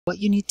What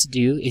you need to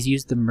do is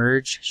use the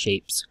Merge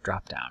Shapes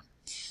dropdown.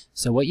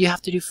 So what you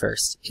have to do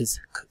first is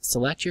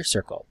select your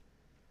circle.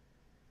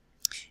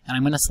 And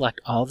I'm going to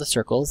select all the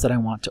circles that I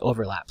want to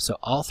overlap. So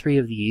all three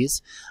of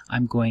these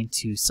I'm going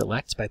to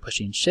select by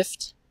pushing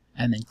Shift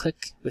and then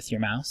click with your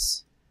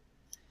mouse.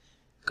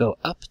 Go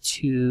up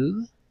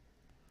to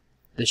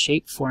the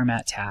Shape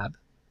Format tab.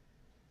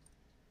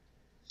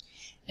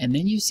 And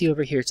then you see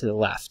over here to the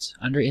left,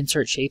 under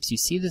Insert Shapes, you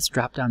see this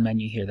drop-down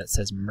menu here that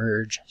says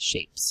Merge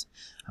Shapes.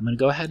 I'm going to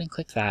go ahead and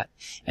click that,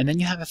 and then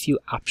you have a few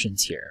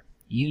options here.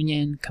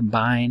 Union,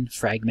 Combine,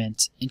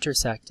 Fragment,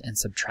 Intersect, and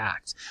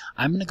Subtract.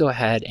 I'm going to go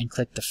ahead and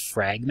click the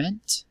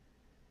Fragment.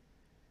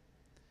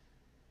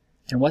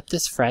 And what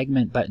this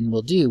Fragment button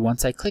will do,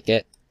 once I click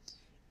it,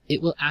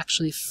 it will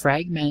actually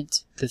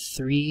fragment the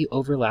three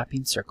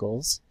overlapping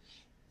circles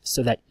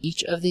so that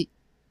each of the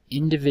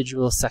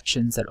individual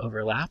sections that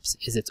overlaps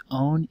is its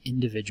own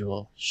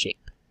individual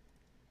shape.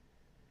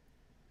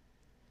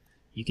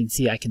 You can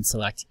see I can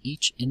select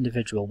each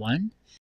individual one